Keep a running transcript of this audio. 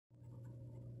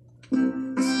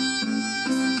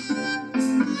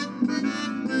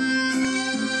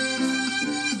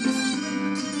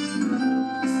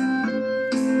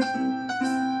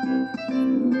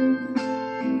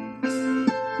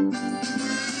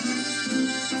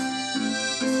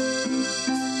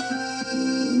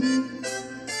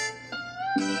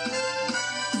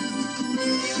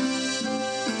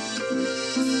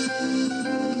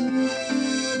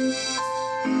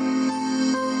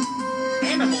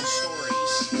Animal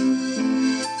stories.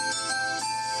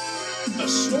 The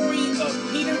story of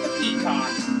Peter the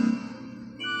Peacock.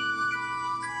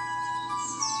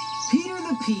 Peter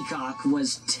the Peacock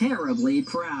was terribly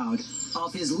proud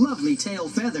of his lovely tail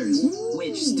feathers,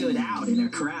 which stood out in a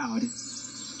crowd.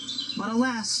 But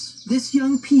alas, this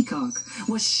young peacock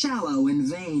was shallow and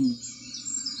vain.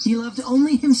 He loved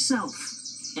only himself,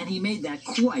 and he made that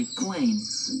quite plain.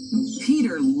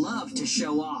 Peter loved to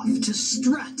show off, to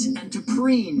strut and to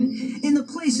preen in the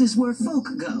places where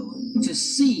folk go to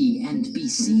see and be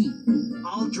seen.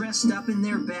 All dressed up in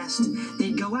their best,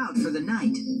 they'd go out for the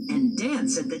night and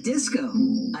dance at the disco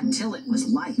until it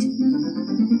was light.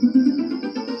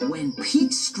 When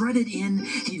Pete strutted in,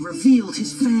 he revealed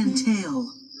his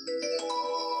fantail.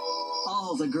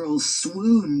 All the girls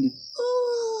swooned.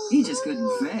 He just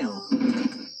couldn't fail.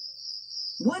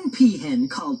 One peahen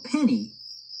called Penny,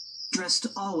 dressed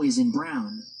always in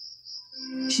brown.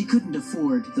 She couldn't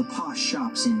afford the posh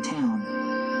shops in town.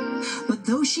 But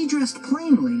though she dressed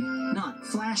plainly, not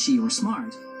flashy or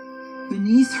smart,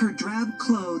 beneath her drab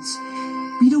clothes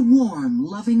beat a warm,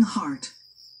 loving heart.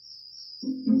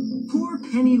 Poor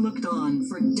Penny looked on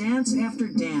for dance after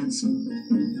dance,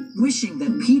 wishing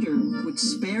that Peter would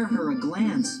spare her a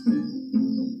glance.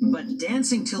 But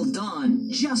dancing till dawn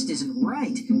just isn't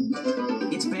right.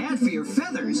 It's bad for your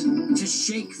feathers to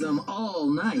shake them all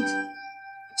night.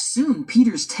 Soon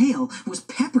Peter's tail was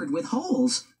peppered with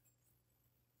holes.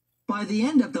 By the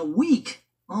end of the week,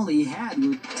 all he had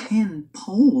were 10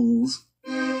 poles.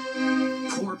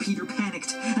 Poor Peter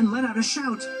panicked and let out a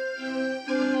shout.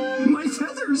 "My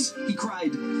feathers!" he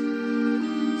cried.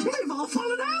 "They've all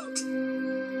fallen out!"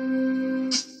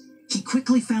 He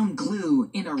quickly found glue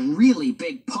in a really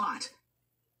big pot,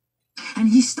 and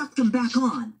he stuck them back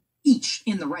on, each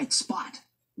in the right spot.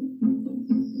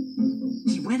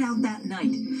 He went out that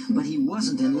night, but he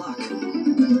wasn't in luck.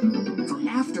 For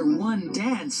after one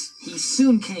dance, he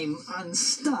soon came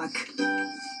unstuck.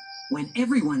 When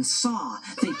everyone saw,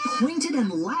 they pointed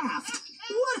and laughed.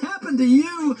 "What happened to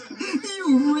you?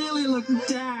 You really look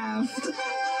daft.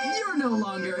 You're no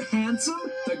longer handsome,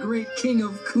 the great king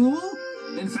of cool.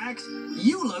 In fact,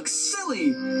 you look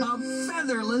silly, a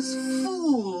featherless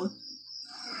fool."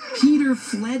 Peter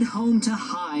fled home to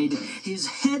hide, his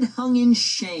head hung in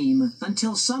shame,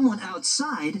 until someone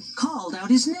outside called out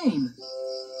his name.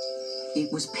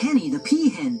 It was Penny the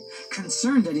peahen,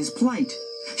 concerned at his plight.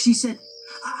 She said,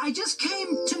 "I just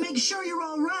came to make sure you're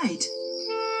all right."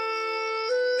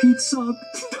 Pete sobbed,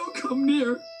 "Don't come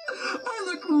near. I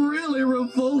look really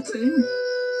revolting."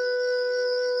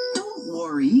 "Don't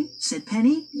worry," said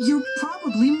Penny. "You're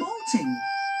probably molting.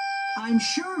 I'm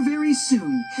sure very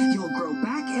soon you'll grow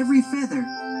back every feather,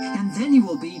 and then you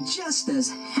will be just as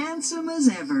handsome as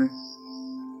ever."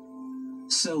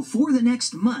 So for the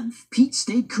next month, Pete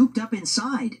stayed cooped up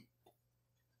inside,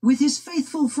 with his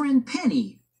faithful friend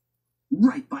Penny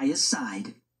right by his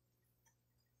side.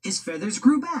 His feathers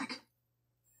grew back,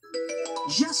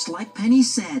 just like Penny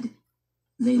said.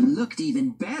 They looked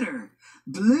even better,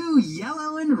 blue,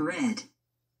 yellow, and red.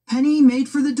 Penny made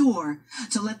for the door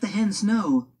to let the hens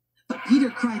know, but Peter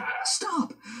cried,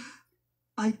 "Stop!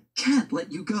 I can't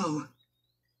let you go.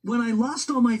 When I lost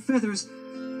all my feathers,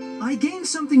 I gained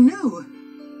something new,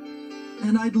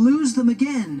 and I'd lose them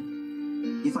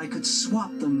again if I could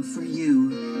swap them for you.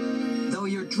 Though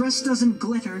your dress doesn't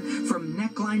glitter from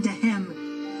neckline to hem,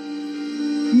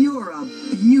 you're a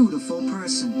beautiful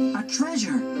person, a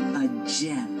treasure, a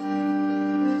gem.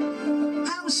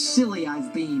 How silly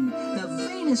I've been, the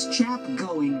vainest chap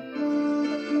going.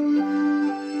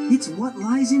 It's what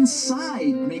lies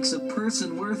inside makes a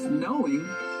person worth knowing."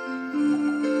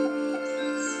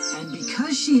 And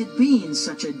because she had been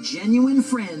such a genuine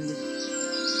friend,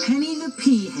 Penny the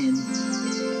peahen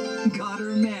got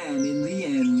her man in the